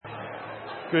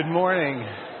Good morning.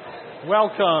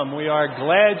 Welcome. We are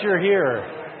glad you're here.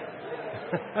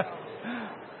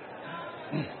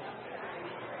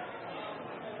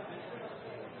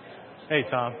 Hey,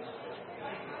 Tom.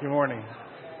 Good morning.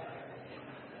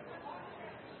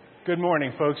 Good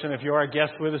morning, folks. And if you are a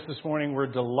guest with us this morning, we're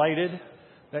delighted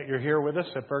that you're here with us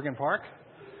at Bergen Park.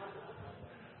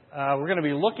 We're going to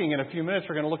be looking in a few minutes.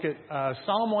 We're going to look at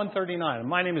Psalm 139.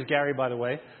 My name is Gary, by the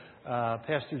way.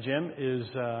 Pastor Jim is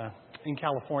in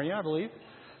California, I believe.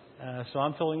 So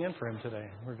I'm filling in for him today.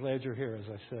 We're glad you're here, as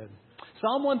I said.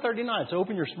 Psalm 139. So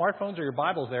open your smartphones or your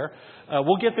Bibles there.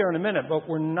 We'll get there in a minute, but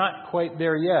we're not quite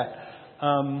there yet.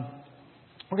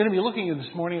 We're going to be looking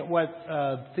this morning at what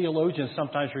theologians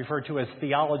sometimes refer to as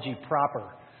theology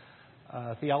proper.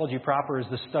 Theology proper is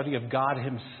the study of God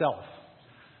himself.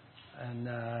 And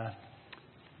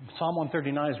Psalm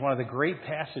 139 is one of the great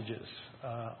passages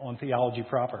on theology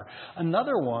proper.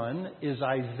 Another one is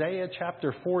Isaiah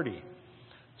chapter 40.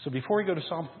 So before we go to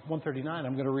Psalm 139,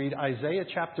 I'm going to read Isaiah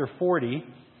chapter 40,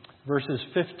 verses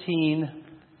 15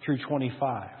 through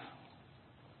 25.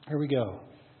 Here we go.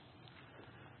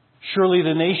 Surely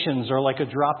the nations are like a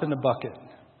drop in the bucket.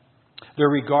 They're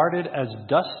regarded as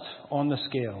dust on the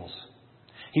scales.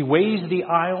 He weighs the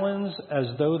islands as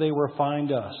though they were fine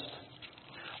dust.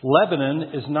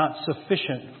 Lebanon is not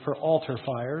sufficient for altar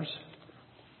fires,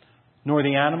 nor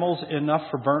the animals enough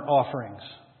for burnt offerings.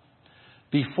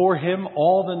 Before him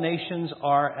all the nations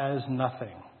are as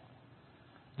nothing.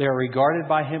 They are regarded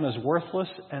by him as worthless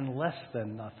and less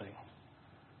than nothing.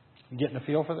 You getting a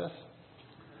feel for this?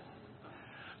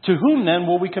 To whom then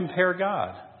will we compare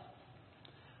God?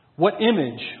 What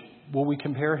image will we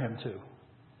compare him to?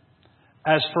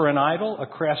 As for an idol, a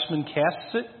craftsman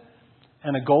casts it,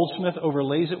 and a goldsmith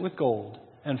overlays it with gold,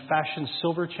 and fashions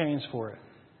silver chains for it.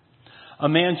 A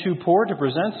man too poor to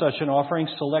present such an offering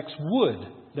selects wood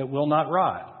that will not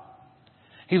rot.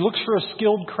 He looks for a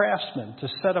skilled craftsman to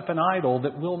set up an idol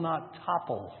that will not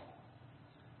topple.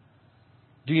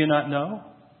 Do you not know?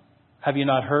 Have you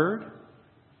not heard?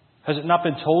 Has it not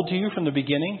been told to you from the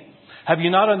beginning? Have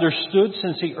you not understood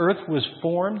since the earth was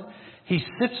formed? He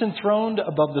sits enthroned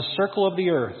above the circle of the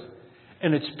earth,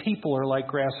 and its people are like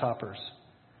grasshoppers.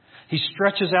 He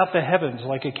stretches out the heavens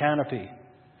like a canopy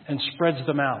and spreads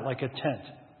them out like a tent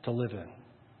to live in.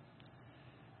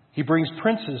 He brings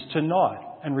princes to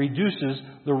naught and reduces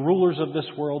the rulers of this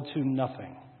world to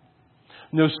nothing.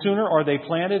 No sooner are they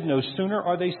planted, no sooner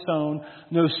are they sown,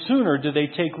 no sooner do they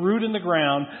take root in the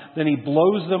ground than he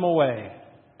blows them away,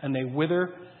 and they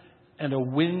wither, and a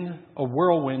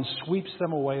whirlwind sweeps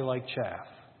them away like chaff.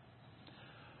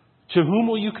 To whom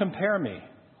will you compare me?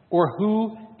 Or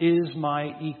who is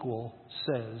my equal,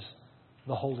 says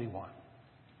the Holy One.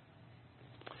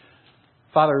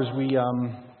 Father, as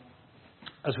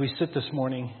we sit this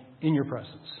morning in your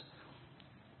presence,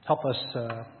 help us,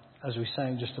 as we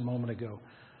sang just a moment ago,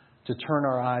 to turn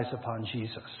our eyes upon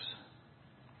Jesus,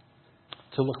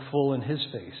 to look full in his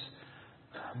face.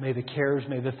 May the cares,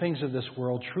 may the things of this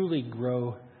world truly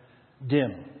grow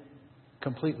dim,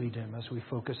 completely dim, as we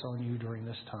focus on you during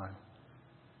this time.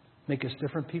 Make us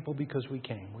different people because we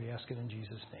came. We ask it in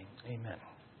Jesus' name. Amen.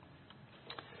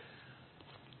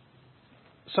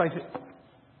 So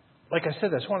like I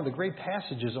said, that's one of the great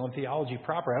passages on theology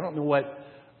proper. I don't know what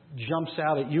jumps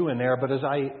out at you in there, but as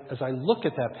I look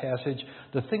at that passage,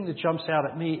 the thing that jumps out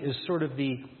at me is sort of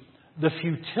the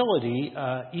futility,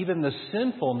 even the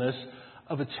sinfulness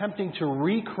of attempting to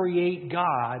recreate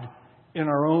God in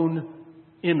our own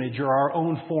image or our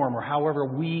own form or however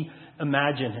we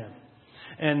imagine him.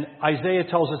 And Isaiah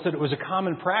tells us that it was a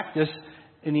common practice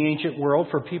in the ancient world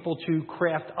for people to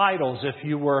craft idols. If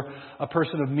you were a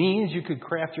person of means, you could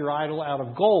craft your idol out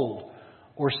of gold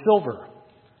or silver.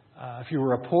 If you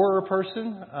were a poorer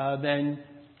person, then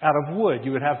out of wood.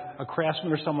 You would have a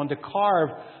craftsman or someone to carve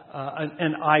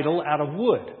an idol out of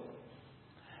wood.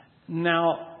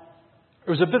 Now,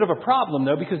 there was a bit of a problem,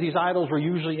 though, because these idols were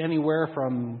usually anywhere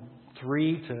from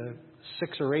 3 to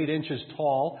 6 or 8 inches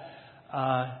tall,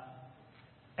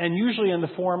 and usually in the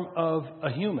form of a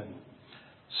human.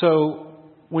 So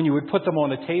when you would put them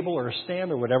on a table or a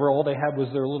stand or whatever, all they had was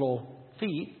their little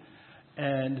feet.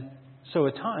 And so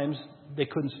at times they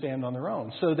couldn't stand on their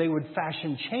own. So they would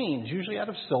fashion chains, usually out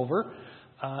of silver,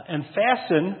 and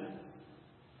fasten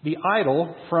the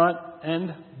idol front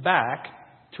and back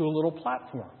to a little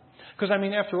platform. Because, I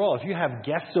mean, after all, if you have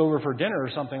guests over for dinner or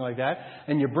something like that,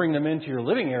 and you bring them into your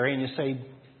living area and you say,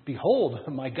 "Behold,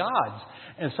 my gods,"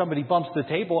 and somebody bumps the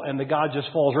table and the god just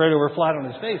falls right over flat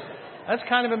on his face, that's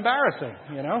kind of embarrassing,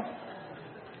 you know?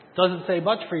 Doesn't say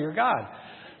much for your God.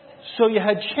 So you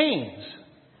had chains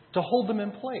to hold them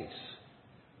in place.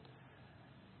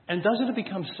 And doesn't it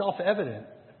become self-evident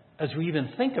as we even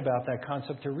think about that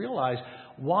concept to realize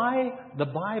why the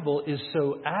Bible is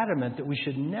so adamant that we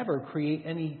should never create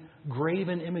any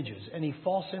graven images, any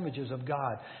false images of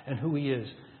God and who He is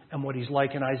and what He's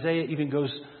like. And Isaiah even goes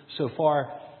so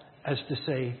far as to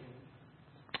say,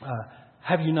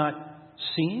 have you not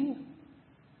seen?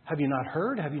 Have you not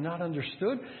heard? Have you not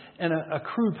understood? And a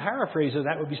crude paraphrase of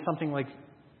that would be something like,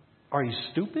 are you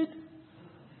stupid?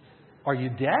 Are you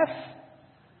deaf?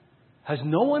 Has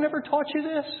no one ever taught you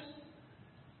this?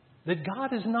 That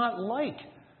God is not like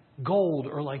gold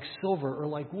or like silver or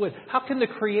like wood. How can the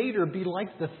Creator be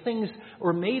like the things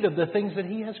or made of the things that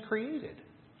He has created?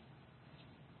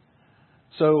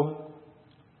 So,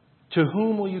 to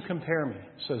whom will you compare me,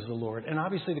 says the Lord? And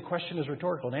obviously the question is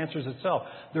rhetorical. It answers itself.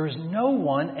 There is no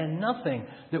one and nothing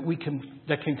that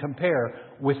can compare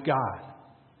with God.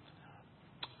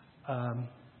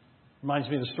 Reminds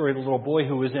me of the story of the little boy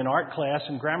who was in art class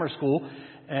in grammar school,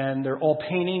 and they're all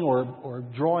painting or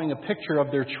drawing a picture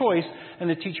of their choice, and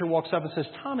the teacher walks up and says,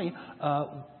 Tommy,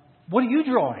 what are you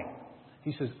drawing?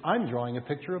 He says, I'm drawing a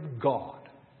picture of God.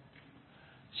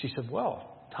 She said,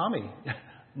 well, Tommy,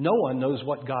 no one knows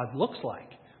what God looks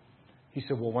like. He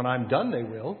said, well, when I'm done, they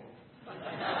will.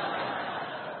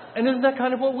 And isn't that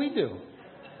kind of what we do?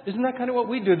 Isn't that kind of what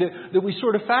we do? That we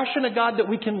sort of fashion a God that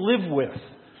we can live with.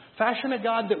 Fashion a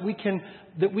God that we can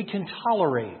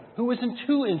tolerate, who isn't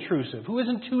too intrusive, who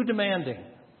isn't too demanding.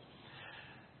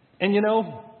 And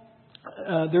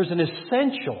there's an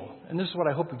essential, and this is what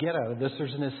I hope to get out of this,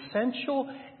 there's an essential,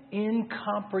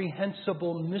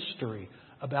 incomprehensible mystery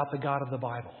about the God of the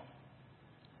Bible.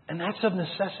 And that's of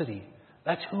necessity.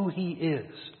 That's who He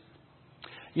is.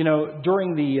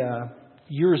 During the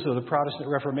years of the Protestant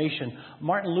Reformation,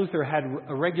 Martin Luther had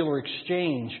a regular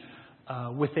exchange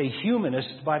with a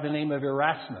humanist by the name of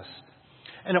Erasmus.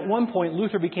 And at one point,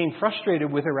 Luther became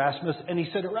frustrated with Erasmus, and he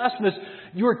said, Erasmus,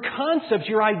 your concept,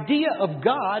 your idea of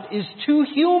God is too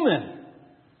human.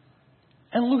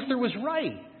 And Luther was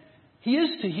right. He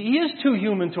is too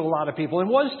human to a lot of people, and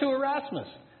was to Erasmus.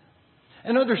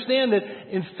 And understand that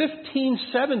in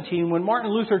 1517, when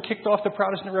Martin Luther kicked off the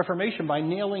Protestant Reformation by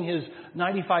nailing his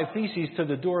 95 Theses to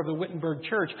the door of the Wittenberg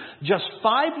Church, just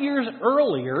 5 years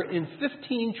earlier, in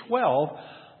 1512,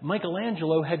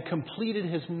 Michelangelo had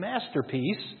completed his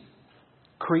masterpiece,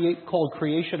 called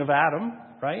Creation of Adam,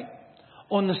 right,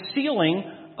 on the ceiling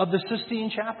of the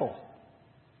Sistine Chapel.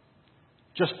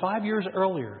 Just 5 years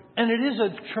earlier. And it is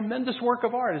a tremendous work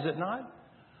of art, is it not?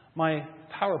 My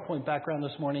PowerPoint background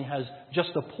this morning has just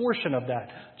a portion of that.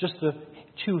 Just the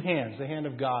two hands, the hand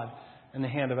of God and the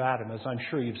hand of Adam, as I'm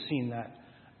sure you've seen that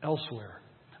elsewhere.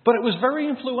 But it was very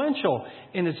influential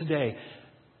in its day.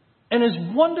 And as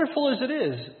wonderful as it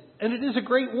is, and it is a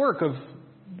great work of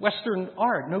Western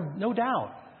art, no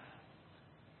doubt.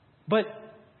 But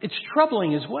it's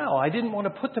troubling as well. I didn't want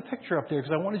to put the picture up there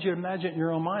because I wanted you to imagine it in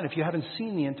your own mind if you haven't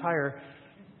seen the entire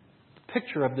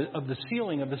picture of the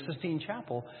ceiling of the Sistine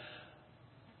Chapel.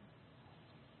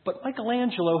 But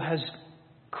Michelangelo has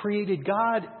created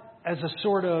God as a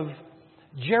sort of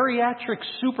geriatric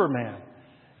Superman,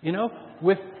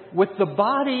 with the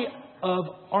body of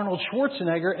Arnold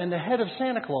Schwarzenegger and the head of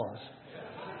Santa Claus.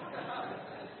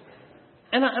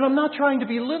 And I'm not trying to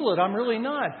belittle it. I'm really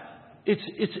not.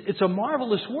 It's a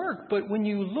marvelous work, but when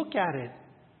you look at it,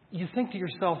 you think to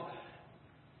yourself,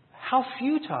 how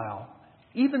futile.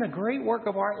 Even a great work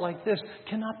of art like this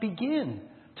cannot begin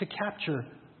to capture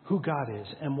who God is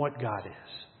and what God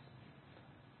is.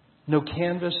 No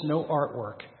canvas, no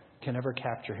artwork can ever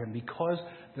capture Him because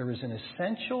there is an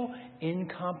essential,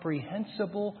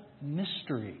 incomprehensible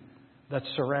mystery that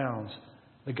surrounds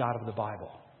the God of the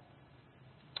Bible.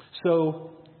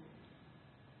 So,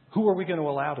 who are we going to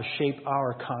allow to shape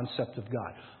our concept of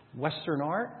God? Western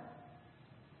art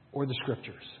or the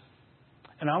Scriptures?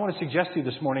 And I want to suggest to you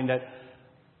this morning that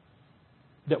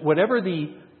whatever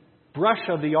the brush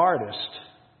of the artist,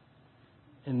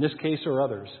 in this case or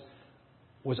others,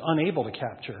 was unable to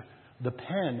capture, the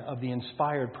pen of the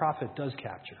inspired prophet does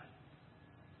capture.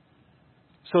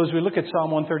 So as we look at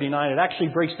Psalm 139, it actually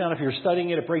breaks down, if you're studying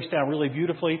it, it breaks down really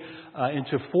beautifully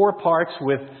into 4 parts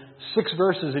with 6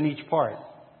 verses in each part.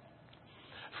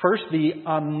 First, the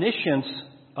omniscience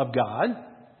of God.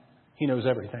 He knows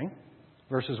everything.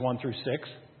 Verses 1 through 6.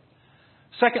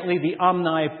 Secondly, the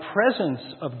omnipresence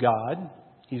of God.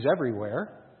 He's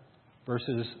everywhere.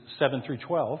 Verses 7 through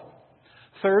 12.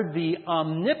 Third, the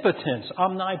omnipotence,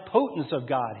 omnipotence of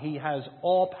God. He has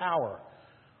all power.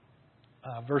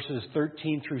 Verses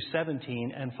 13 through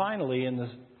 17. And finally, in the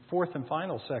 4th and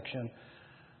final section,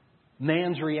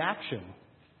 man's reaction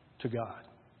to God.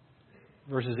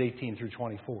 Verses 18 through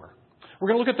 24. We're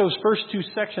going to look at those first two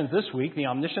sections this week, the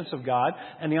omniscience of God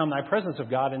and the omnipresence of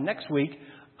God. And next week,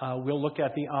 we'll look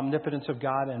at the omnipotence of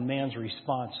God and man's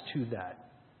response to that.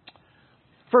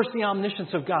 First, the omniscience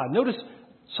of God. Notice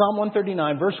Psalm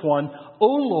 139, verse 1, O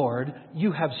Lord,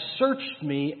 you have searched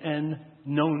me and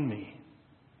known me.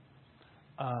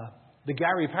 The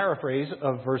Gary paraphrase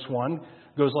of verse 1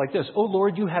 goes like this, O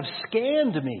Lord, you have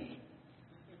scanned me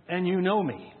and you know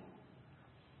me.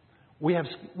 We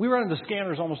run into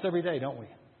scanners almost every day, don't we?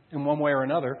 In one way or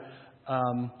another.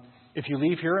 If you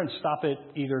leave here and stop at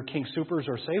either King Soopers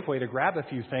or Safeway to grab a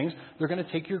few things, they're going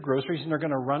to take your groceries and they're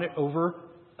going to run it over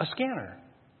a scanner,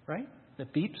 right?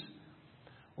 That beeps.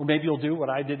 Or maybe you'll do what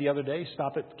I did the other day,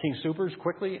 stop at King Soopers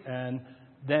quickly and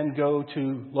then go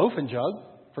to Loaf and Jug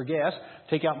for gas,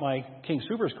 take out my King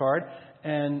Soopers card,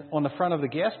 and on the front of the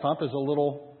gas pump is a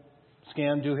little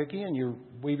scan doohickey, and you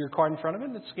wave your card in front of it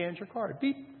and it scans your card.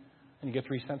 Beep. And you get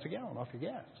 3 cents a gallon off your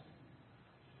gas.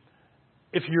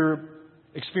 If you're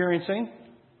experiencing,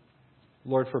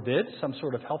 Lord forbid, some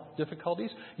sort of health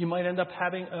difficulties, you might end up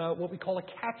having what we call a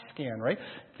CAT scan, right?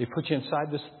 They put you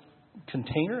inside this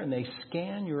container and they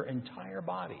scan your entire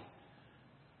body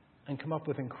and come up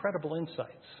with incredible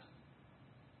insights.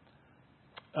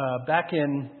 Back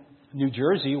in New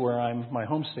Jersey, where my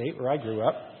home state, where I grew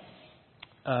up,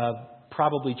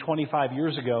 probably 25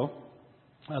 years ago,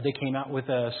 they came out with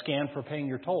a scan for paying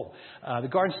your toll. The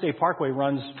Garden State Parkway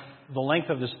runs the length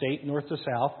of the state, north to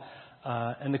south.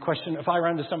 And the question, if I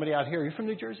run into somebody out here, you're from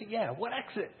New Jersey? Yeah, what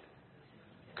exit?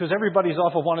 Because everybody's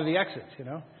off of one of the exits, you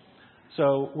know.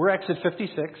 So we're exit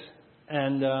 56.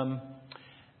 And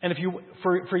if you,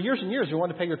 for years and years, you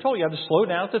want to pay your toll, you have to slow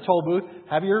down at the toll booth,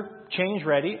 have your change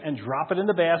ready, and drop it in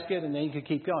the basket, and then you can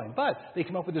keep going. But they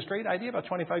came up with this great idea about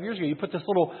 25 years ago. You put this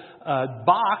little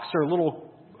box or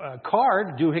little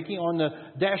card doohickey on the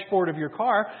dashboard of your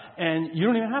car, and you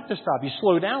don't even have to stop. You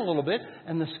slow down a little bit,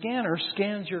 and the scanner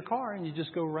scans your car, and you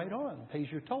just go right on, pays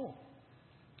your toll.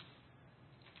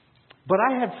 But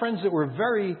I had friends that were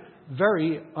very,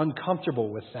 very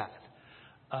uncomfortable with that.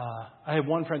 I had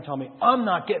one friend tell me, I'm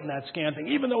not getting that scan thing.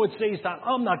 Even though it saves time,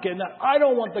 I'm not getting that. I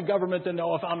don't want the government to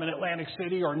know if I'm in Atlantic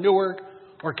City or Newark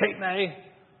or Cape May.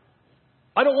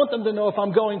 I don't want them to know if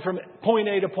I'm going from point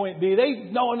A to point B.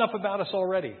 They know enough about us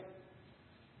already.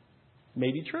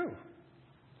 Maybe true.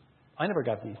 I never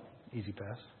got the easy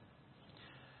pass.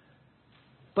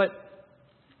 But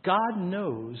God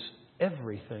knows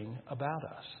everything about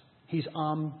us. He's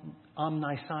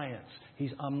omniscience.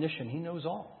 He's omniscient. He knows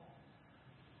all.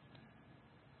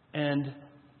 And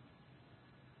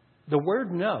the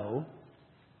word know,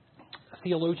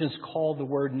 theologians call the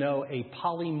word know a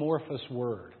polymorphous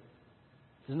word.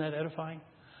 Isn't that edifying?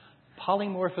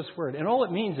 Polymorphous word. And all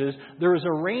it means is there is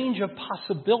a range of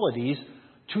possibilities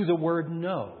to the word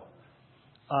know.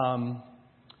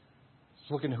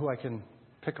 Just looking at who I can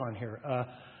pick on here. How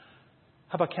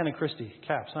about Ken and Christy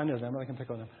Capps? I know them. I can pick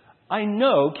on them. I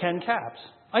know Ken Capps.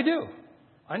 I do.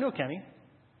 I know Kenny.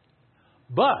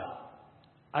 But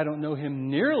I don't know him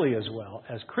nearly as well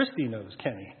as Christy knows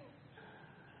Kenny.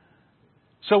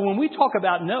 So when we talk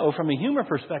about know from a human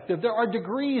perspective, there are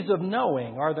degrees of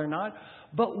knowing, are there not?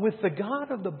 But with the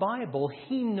God of the Bible,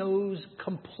 He knows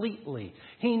completely.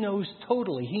 He knows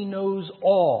totally. He knows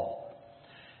all.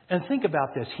 And think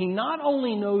about this. He not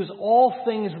only knows all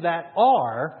things that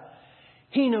are,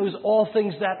 He knows all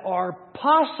things that are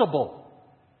possible.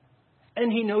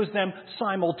 And He knows them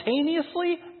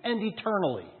simultaneously and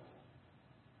eternally.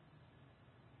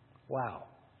 Wow.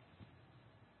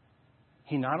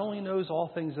 He not only knows all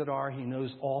things that are, He knows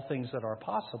all things that are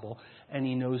possible, and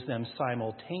He knows them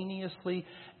simultaneously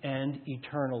and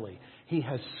eternally. He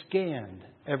has scanned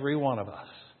every one of us.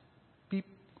 Beep.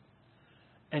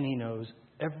 And He knows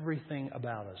everything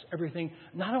about us. Everything,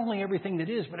 not only everything that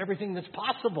is, but everything that's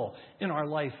possible in our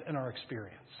life and our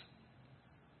experience.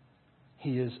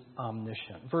 He is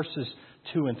omniscient. Verses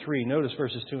 2 and 3. Notice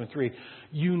verses 2 and 3.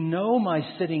 You know my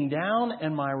sitting down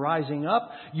and my rising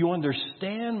up. You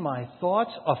understand my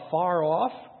thoughts afar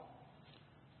off.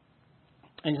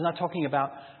 And he's not talking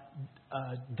about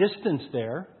distance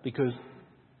there because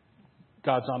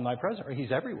God's omnipresent. Or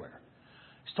He's everywhere.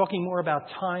 He's talking more about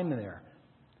time there.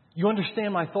 You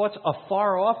understand my thoughts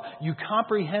afar off. You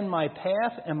comprehend my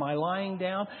path and my lying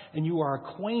down. And you are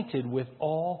acquainted with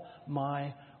all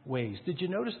my ways. Did you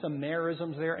notice the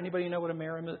merisms there? Anybody know what a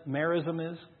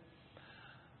merism is?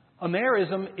 A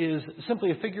merism is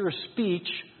simply a figure of speech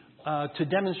to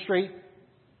demonstrate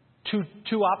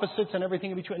two opposites and everything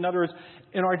in between. In other words,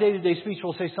 in our day-to-day speech,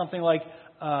 we'll say something like,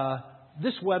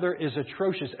 this weather is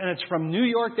atrocious, and it's from New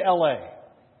York to L.A.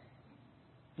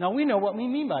 Now, we know what we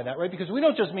mean by that, right? Because we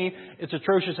don't just mean it's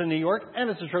atrocious in New York and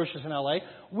it's atrocious in L.A.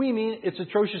 We mean it's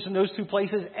atrocious in those two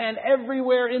places and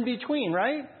everywhere in between,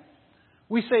 right?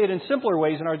 We say it in simpler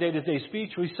ways in our day-to-day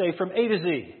speech. We say from A to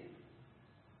Z.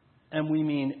 And we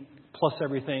mean plus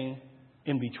everything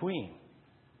in between.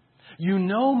 You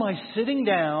know my sitting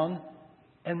down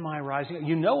and my rising.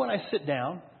 You know when I sit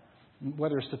down,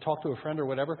 whether it's to talk to a friend or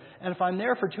whatever, and if I'm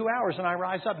there for 2 hours and I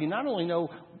rise up, you not only know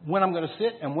when I'm going to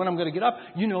sit and when I'm going to get up,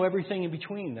 you know everything in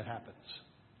between that happens.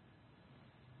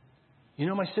 You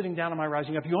know my sitting down and my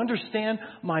rising up. You understand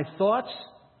my thoughts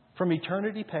from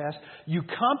eternity past. You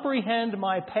comprehend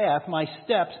my path, my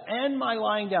steps, and my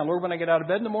lying down. Lord, when I get out of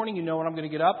bed in the morning, you know when I'm going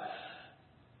to get up.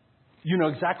 You know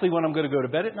exactly when I'm going to go to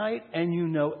bed at night, and you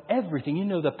know everything. You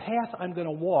know the path I'm going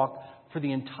to walk for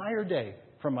the entire day,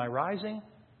 from my rising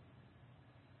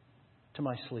to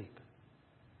my sleep.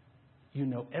 You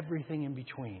know everything in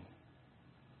between.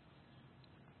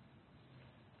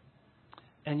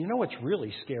 And you know what's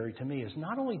really scary to me is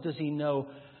not only does he know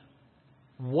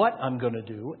what I'm going to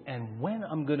do and when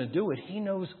I'm going to do it, he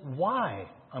knows why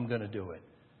I'm going to do it.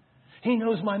 He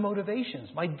knows my motivations,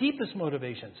 my deepest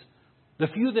motivations, the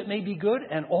few that may be good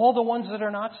and all the ones that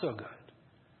are not so good.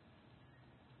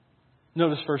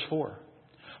 Notice verse 4.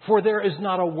 For there is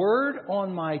not a word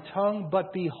on my tongue,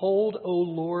 but behold, O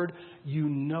Lord, you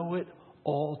know it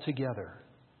altogether.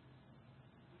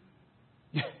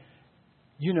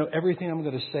 You know everything I'm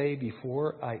going to say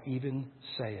before I even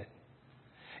say it.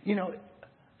 You know,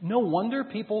 no wonder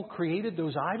people created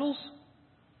those idols.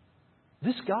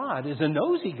 This God is a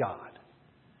nosy God.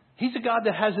 He's a God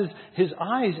that has his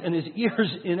eyes and his ears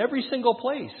in every single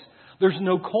place. There's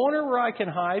no corner where I can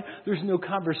hide. There's no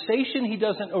conversation he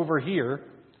doesn't overhear.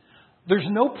 There's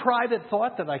no private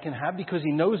thought that I can have because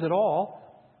he knows it all.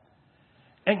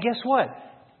 And guess what?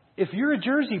 If you're a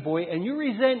Jersey boy and you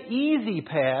resent Easy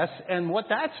Pass and what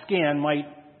that scan might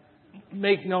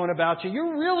make known about you,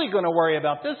 you're really going to worry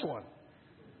about this one.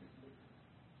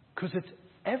 Because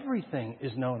everything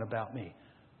is known about me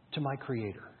to my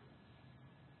Creator.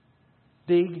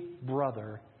 Big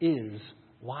Brother is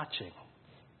watching.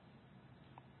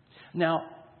 Now,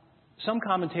 some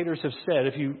commentators have said,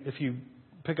 if you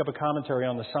pick up a commentary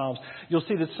on the Psalms, you'll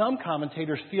see that some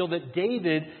commentators feel that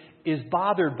David is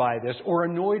bothered by this or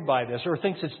annoyed by this or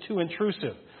thinks it's too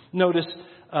intrusive. Notice,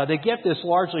 they get this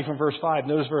largely from verse 5.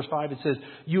 Notice verse 5, it says,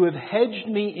 you have hedged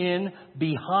me in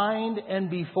behind and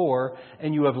before,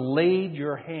 and you have laid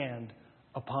your hand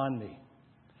upon me.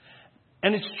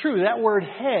 And it's true, that word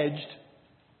hedged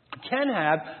can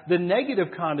have the negative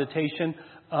connotation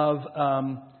of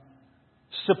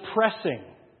suppressing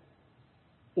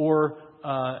or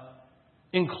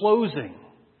enclosing.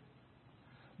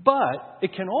 But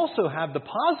it can also have the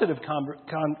positive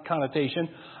connotation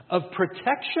of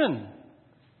protection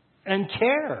and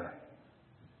care.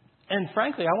 And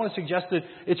frankly, I want to suggest that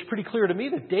it's pretty clear to me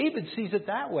that David sees it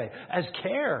that way, as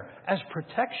care, as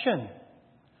protection.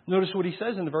 Notice what he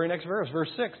says in the very next verse, verse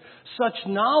 6. Such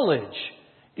knowledge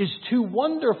is too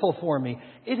wonderful for me.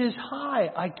 It is high.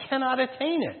 I cannot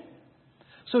attain it.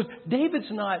 So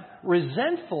David's not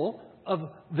resentful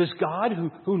of this God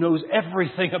who knows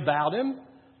everything about him.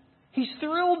 He's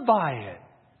thrilled by it.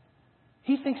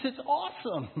 He thinks it's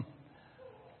awesome.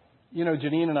 You know,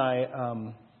 Janine and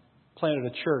I planted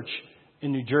a church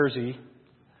in New Jersey,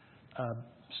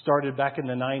 started back in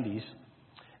the 90s.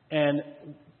 And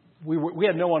we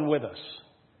had no one with us.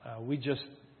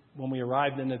 When we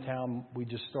arrived in the town, we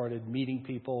just started meeting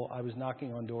people. I was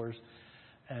knocking on doors.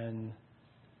 And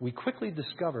we quickly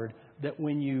discovered that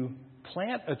when you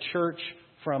plant a church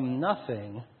from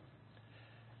nothing,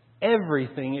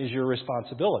 everything is your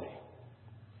responsibility.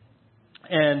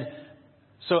 And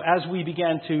so as we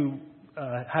began to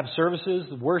have services,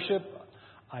 worship,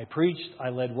 I preached, I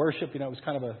led worship. You know, it was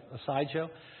kind of a sideshow.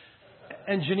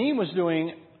 And Janine was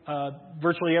doing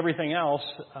virtually everything else,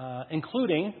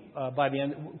 including by the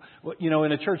end, you know,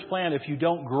 in a church plant, if you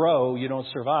don't grow, you don't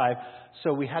survive.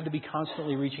 So we had to be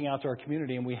constantly reaching out to our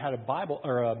community, and we had a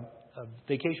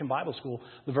vacation Bible school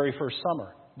the very first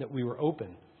summer that we were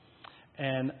open.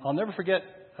 And I'll never forget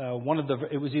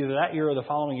it was either that year or the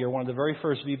following year, one of the very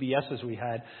first VBSs we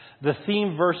had. The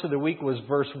theme verse of the week was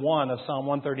verse 1 of Psalm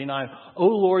 139. O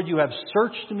Lord, you have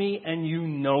searched me and you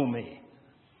know me.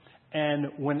 And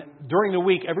during the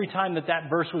week, every time that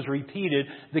verse was repeated,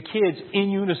 the kids in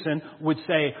unison would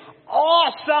say,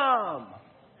 awesome!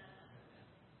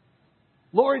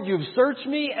 Lord, you've searched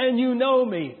me and you know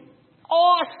me.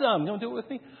 Awesome! Don't do it with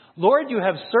me. Lord, you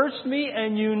have searched me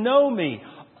and you know me.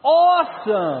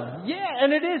 Awesome. Yeah,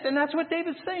 and it is. And that's what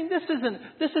David's saying.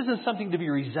 This isn't something to be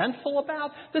resentful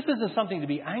about. This isn't something to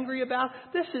be angry about.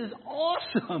 This is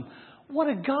awesome. What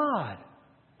a God.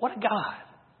 What a God.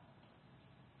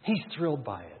 He's thrilled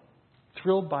by it.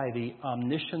 Thrilled by the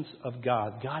omniscience of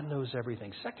God. God knows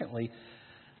everything. Secondly,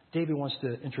 David wants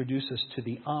to introduce us to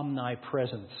the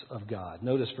omnipresence of God.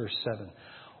 Notice verse 7.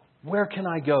 Where can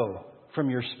I go from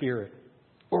your spirit?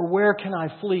 Or where can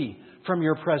I flee from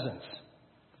your presence?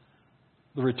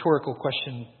 The rhetorical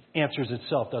question answers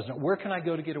itself, doesn't it? Where can I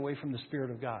go to get away from the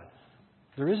Spirit of God?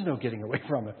 There is no getting away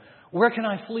from it. Where can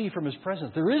I flee from His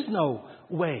presence? There is no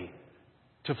way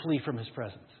to flee from His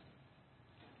presence.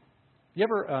 You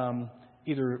ever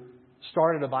either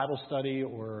started a Bible study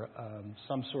or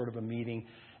some sort of a meeting,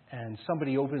 and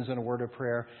somebody opens in a word of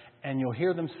prayer, and you'll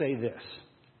hear them say this: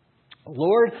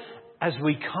 Lord, as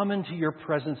we come into your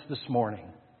presence this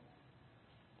morning,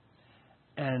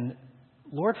 and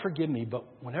Lord, forgive me, but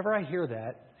whenever I hear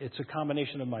that, it's a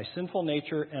combination of my sinful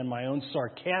nature and my own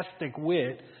sarcastic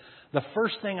wit. The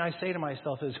first thing I say to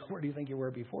myself is, where do you think you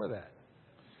were before that?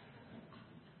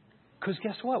 Because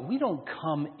guess what? We don't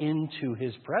come into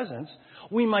His presence.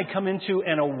 We might come into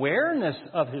an awareness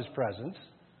of His presence.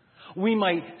 We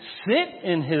might sit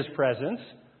in His presence,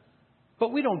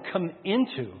 but we don't come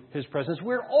into His presence.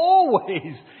 We're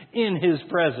always in His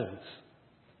presence.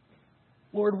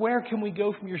 Lord, where can we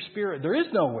go from your Spirit? There is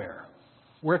nowhere.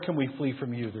 Where can we flee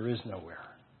from you? There is nowhere.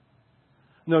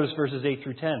 Notice verses 8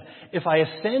 through 10. If I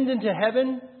ascend into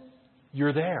heaven,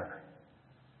 you're there.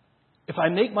 If I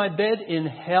make my bed in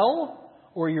hell,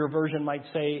 or your version might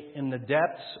say in the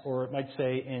depths, or it might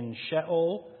say in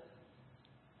Sheol,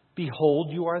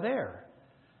 behold, you are there.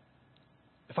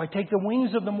 If I take the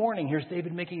wings of the morning, here's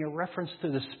David making a reference to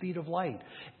the speed of light.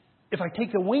 If I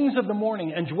take the wings of the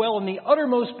morning and dwell in the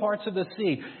uttermost parts of the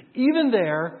sea, even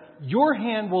there, your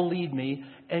hand will lead me,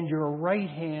 and your right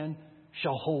hand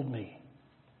shall hold me.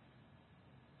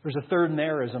 There's a third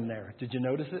nerism there. Did you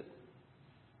notice it?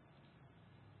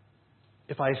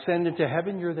 If I ascend into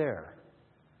heaven, you're there.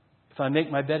 If I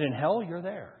make my bed in hell, you're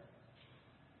there.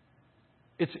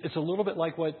 It's a little bit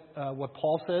like what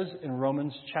Paul says in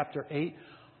Romans chapter 8.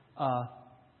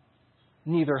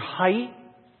 Neither height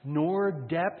nor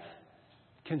depth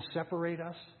can separate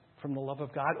us from the love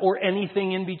of God, or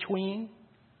anything in between.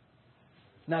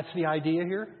 And that's the idea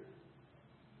here.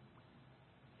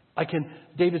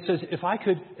 David says, if I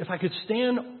could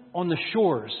stand on the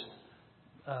shores,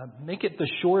 make it the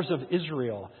shores of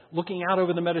Israel, looking out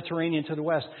over the Mediterranean to the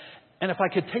west, and if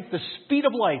I could take the speed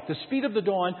of light, the speed of the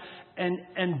dawn,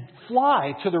 and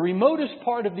fly to the remotest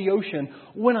part of the ocean,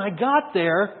 when I got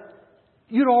there,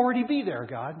 you'd already be there,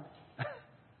 God.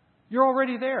 You're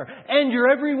already there. And you're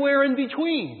everywhere in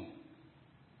between.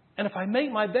 And if I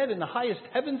make my bed in the highest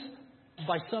heavens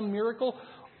by some miracle,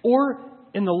 or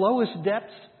in the lowest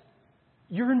depths,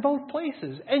 you're in both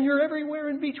places. And you're everywhere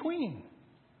in between.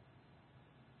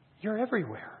 You're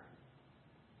everywhere.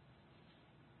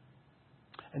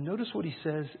 And notice what he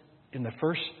says in the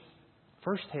first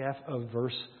half of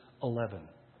verse 11.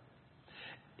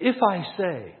 If I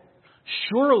say,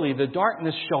 surely the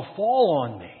darkness shall fall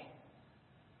on me.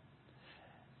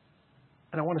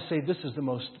 And I want to say this is the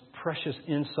most precious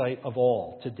insight of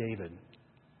all to David.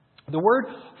 The word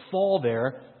fall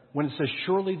there, when it says,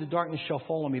 surely the darkness shall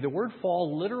fall on me, the word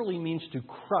fall literally means to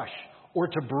crush or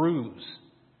to bruise.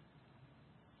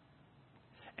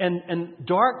 And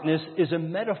darkness is a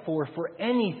metaphor for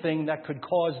anything that could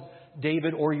cause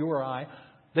David or you or I,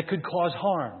 that could cause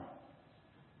harm.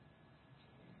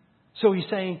 So he's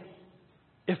saying,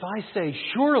 if I say,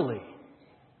 surely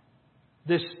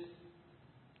this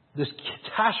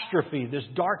catastrophe, this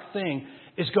dark thing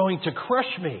is going to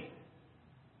crush me.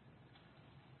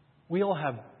 We all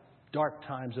have dark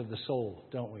times of the soul,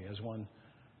 don't we? As one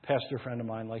pastor friend of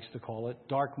mine likes to call it,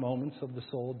 dark moments of the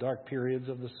soul, dark periods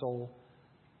of the soul.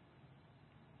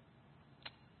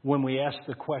 When we ask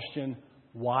the question,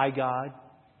 why God?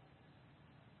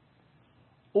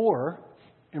 Or,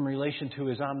 in relation to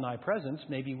His omnipresence,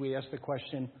 maybe we ask the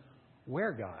question,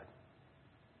 where God?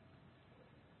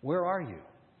 Where are you?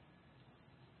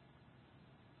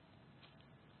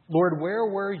 Lord, where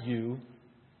were you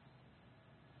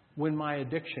when my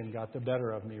addiction got the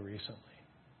better of me recently?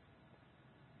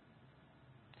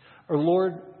 Or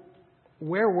Lord,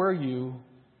 where were you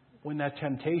when that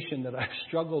temptation that I've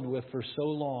struggled with for so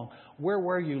long, where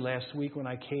were you last week when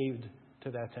I caved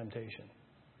to that temptation?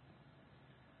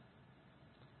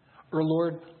 Or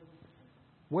Lord,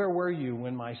 where were you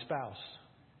when my spouse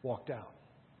walked out?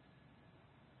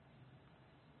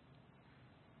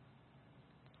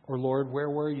 Or Lord, where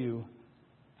were you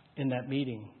in that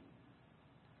meeting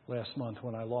last month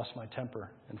when I lost my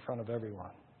temper in front of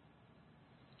everyone.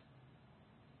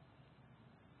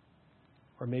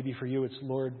 Or maybe for you it's,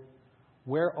 Lord,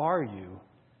 where are you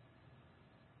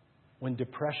when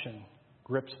depression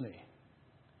grips me?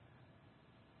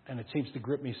 And it seems to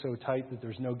grip me so tight that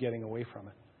there's no getting away from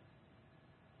it.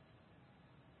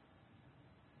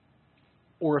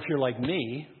 Or if you're like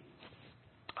me,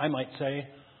 I might say,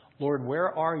 Lord,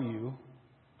 where are you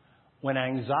when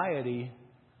anxiety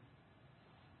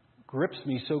grips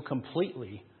me so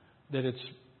completely that it's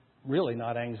really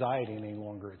not anxiety any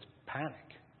longer, it's panic.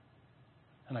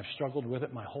 And I've struggled with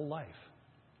it my whole life.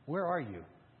 Where are you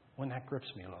when that grips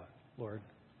me, Lord?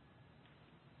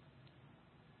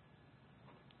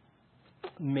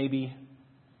 Maybe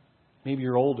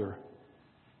you're older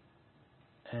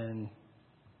and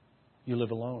you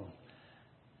live alone.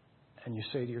 And you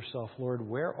say to yourself, Lord,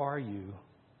 where are you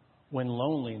when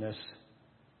loneliness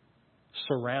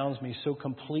surrounds me so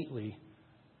completely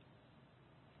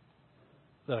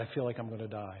that I feel like I'm going to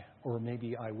die? Or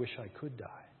maybe I wish I could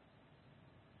die.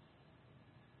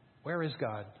 Where is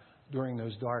God during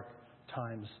those dark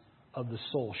times of the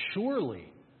soul?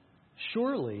 Surely,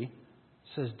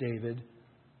 says David,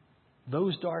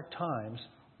 those dark times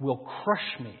will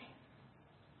crush me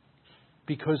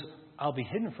because I'll be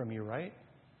hidden from you, right?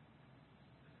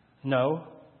 No.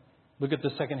 Look at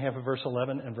the second half of verse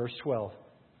 11 and verse 12.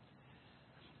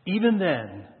 Even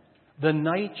then, the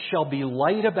night shall be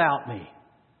light about me.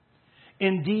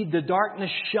 Indeed, the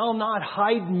darkness shall not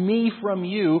hide me from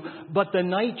you, but the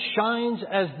night shines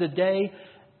as the day.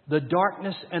 The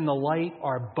darkness and the light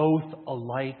are both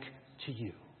alike to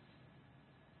you.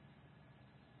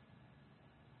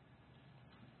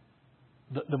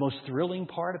 The most thrilling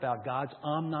part about God's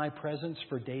omnipresence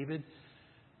for David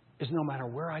is no matter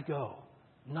where I go,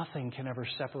 nothing can ever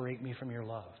separate me from your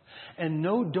love. And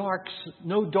no dark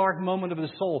moment of the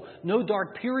soul, no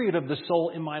dark period of the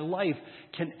soul in my life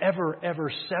can ever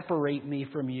separate me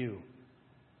from you.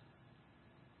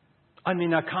 I may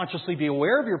not consciously be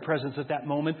aware of your presence at that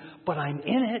moment, but I'm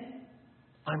in it.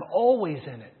 I'm always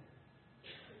in it.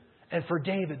 And for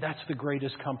David, that's the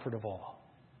greatest comfort of all.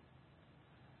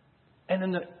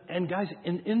 And guys,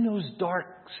 in those dark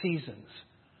seasons,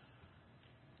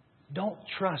 don't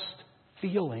trust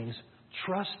feelings.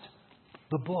 Trust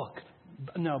the book.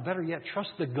 No, better yet,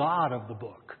 trust the God of the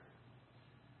book.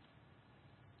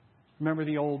 Remember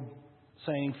the old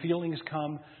saying, feelings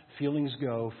come, feelings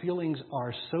go. Feelings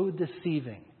are so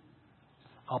deceiving.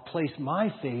 I'll place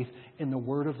my faith in the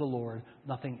word of the Lord.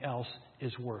 Nothing else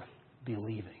is worth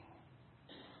believing.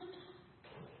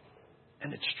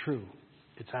 And it's true.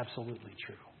 It's absolutely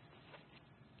true.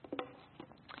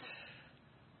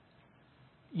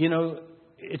 You know,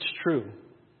 it's true.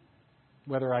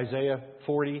 Whether Isaiah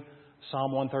 40,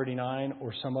 Psalm 139,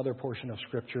 or some other portion of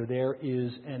Scripture, there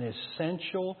is an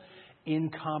essential,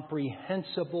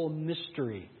 incomprehensible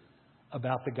mystery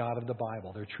about the God of the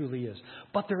Bible. There truly is.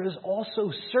 But there is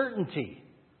also certainty.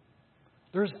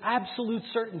 There's absolute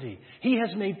certainty. He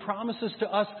has made promises to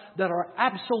us that are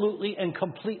absolutely and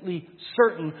completely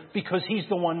certain because He's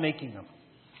the one making them.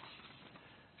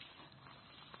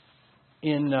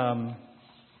 In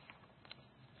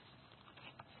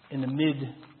the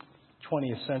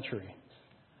mid-20th century,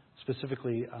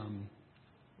 specifically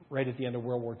right at the end of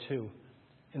World War II,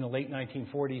 in the late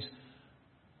 1940s,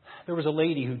 there was a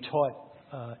lady who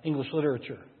taught English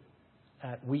literature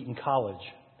at Wheaton College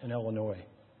in Illinois.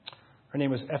 Her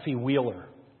name was Effie Wheeler.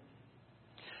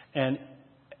 And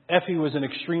Effie was an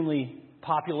extremely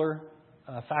popular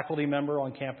faculty member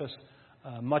on campus,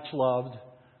 much loved,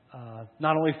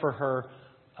 not only for her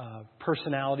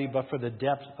personality, but for the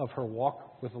depth of her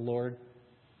walk with the Lord.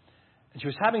 And she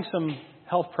was having some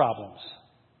health problems.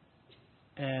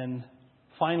 And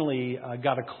finally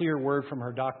got a clear word from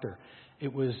her doctor.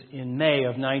 It was in May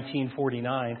of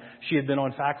 1949. She had been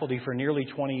on faculty for nearly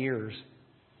 20 years.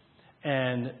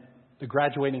 And the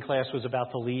graduating class was about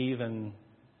to leave and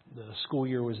the school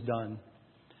year was done.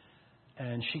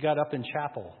 And she got up in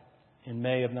chapel in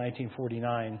May of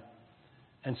 1949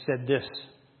 and said this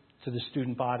to the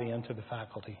student body and to the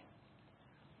faculty.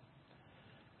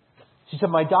 She said,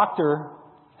 "My doctor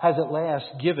has at last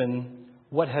given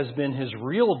what has been his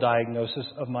real diagnosis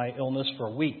of my illness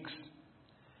for weeks,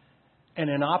 an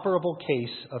inoperable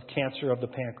case of cancer of the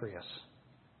pancreas.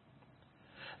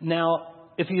 Now,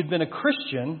 if he had been a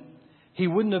Christian, he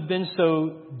wouldn't have been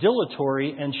so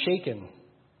dilatory and shaken.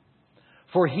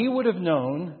 For he would have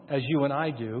known, as you and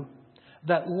I do,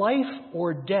 that life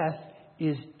or death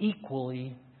is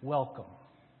equally welcome."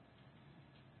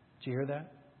 Did you hear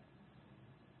that?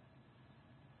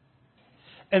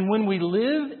 And when we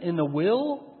live in the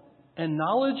will and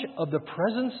knowledge of the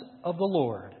presence of the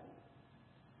Lord,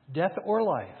 death or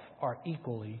life are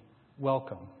equally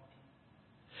welcome.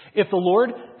 If the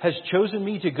Lord has chosen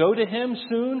me to go to Him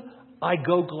soon, I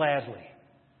go gladly.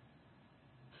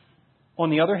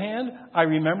 On the other hand, I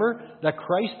remember that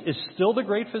Christ is still the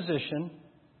great physician.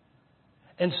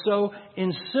 And so,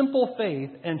 in simple faith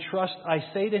and trust, I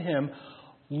say to Him,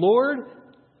 Lord,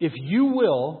 if you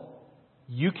will,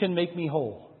 you can make me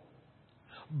whole.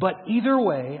 But either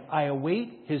way, I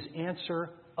await His answer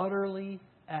utterly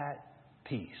at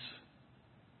peace.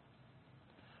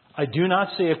 I do not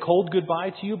say a cold goodbye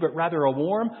to you, but rather a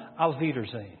warm Auf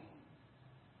Wiedersehen.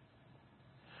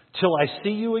 Till I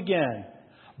see you again,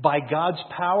 by God's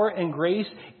power and grace,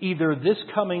 either this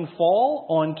coming fall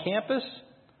on campus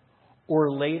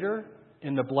or later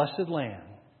in the blessed land.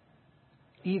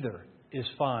 Either is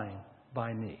fine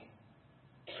by me.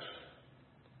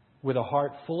 With a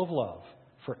heart full of love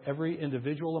for every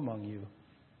individual among you,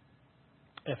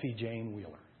 Effie Jane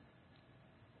Wheeler.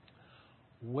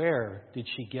 Where did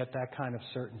she get that kind of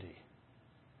certainty?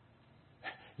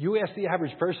 You ask the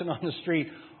average person on the street,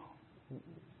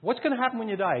 what's going to happen when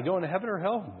you die? You going to heaven or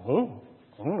hell? Oh,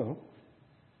 I don't know.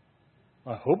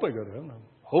 I hope I go to heaven. I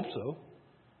hope so.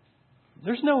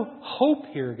 There's no hope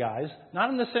here, guys. Not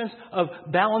in the sense of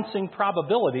balancing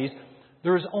probabilities.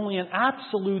 There is only an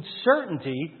absolute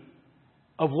certainty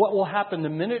of what will happen the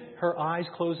minute her eyes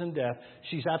close in death.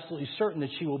 She's absolutely certain that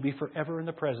she will be forever in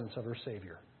the presence of her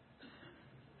Savior.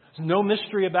 There's no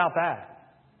mystery about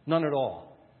that. None at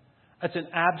all. That's an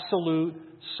absolute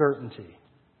certainty.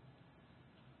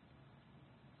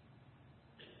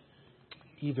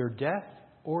 Either death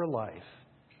or life,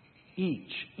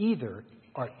 either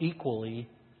are equally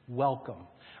welcome.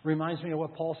 Reminds me of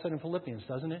what Paul said in Philippians,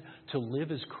 doesn't it? To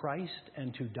live is Christ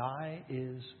and to die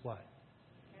is what?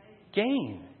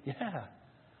 Gain. Yeah.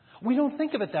 We don't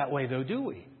think of it that way, though, do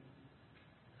we?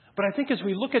 But I think as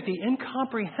we look at the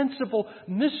incomprehensible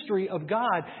mystery of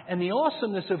God and the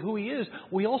awesomeness of who He is,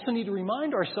 we also need to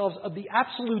remind ourselves of the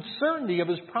absolute certainty of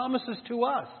His promises to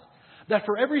us. That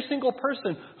for every single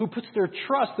person who puts their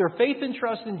trust, their faith and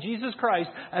trust in Jesus Christ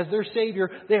as their Savior,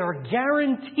 they are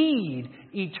guaranteed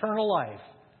eternal life.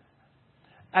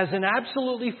 As an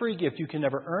absolutely free gift. You can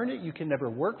never earn it. You can never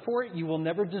work for it. You will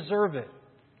never deserve it.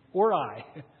 Or I.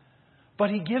 But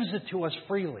He gives it to us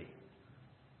freely.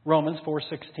 Romans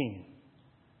 4:16.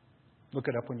 Look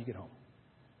it up when you get home.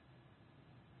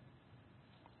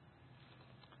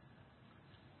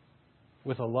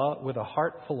 With a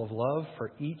heart full of love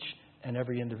for each and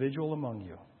every individual among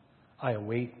you, I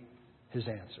await His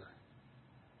answer.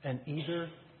 And either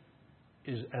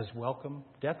is as welcome,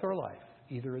 death or life,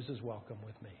 either is as welcome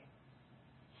with me.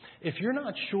 If you're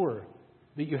not sure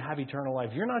that you have eternal life,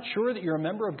 you're not sure that you're a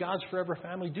member of God's forever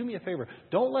family, do me a favor.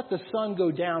 Don't let the sun go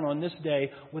down on this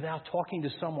day without talking to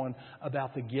someone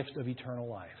about the gift of eternal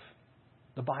life.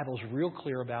 The Bible's real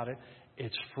clear about it.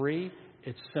 It's free,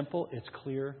 it's simple, it's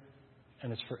clear,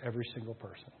 and it's for every single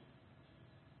person.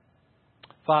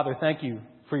 Father, thank you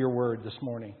for your word this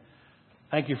morning.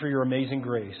 Thank you for your amazing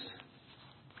grace.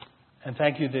 And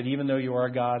thank you that even though you are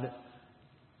a God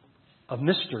of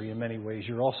mystery in many ways,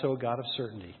 you're also a God of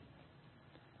certainty.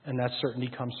 And that certainty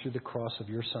comes through the cross of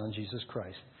your Son, Jesus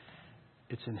Christ.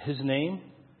 It's in His name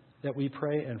that we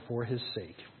pray and for His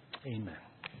sake. Amen.